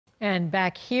And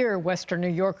back here, Western New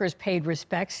Yorkers paid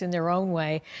respects in their own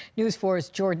way. News 4's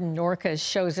Jordan Norcas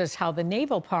shows us how the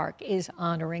Naval Park is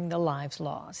honoring the lives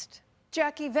lost.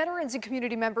 Jackie, veterans and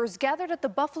community members gathered at the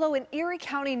Buffalo and Erie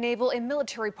County Naval and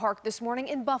Military Park this morning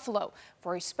in Buffalo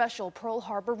for a special Pearl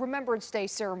Harbor Remembrance Day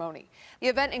ceremony. The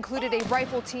event included a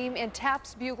rifle team and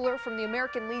TAPS bugler from the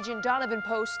American Legion Donovan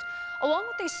Post, along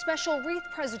with a special wreath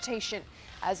presentation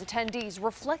as attendees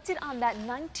reflected on that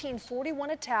 1941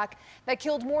 attack that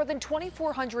killed more than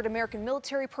 2,400 American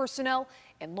military personnel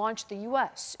and launched the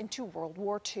U.S. into World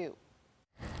War II.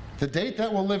 The date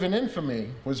that will live in infamy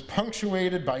was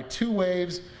punctuated by 2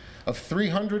 waves of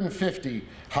 350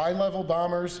 high-level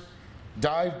bombers,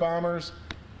 dive bombers,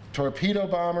 torpedo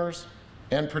bombers,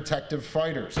 and protective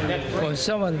fighters. When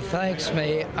someone thanks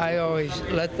me, I always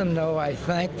let them know I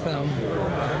thank them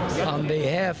on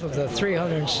behalf of the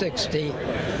 360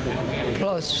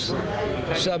 plus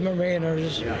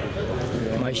submariners,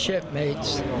 my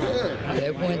shipmates,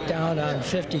 that went down on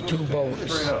 52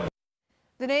 boats.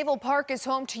 The Naval Park is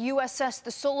home to USS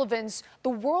the Sullivans, the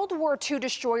World War II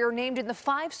destroyer named in the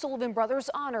 5 Sullivan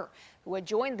brothers' honor, who had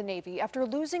joined the Navy after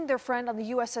losing their friend on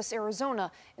the USS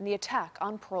Arizona in the attack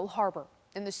on Pearl Harbor.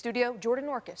 In the studio, Jordan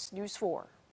Norcas, News 4.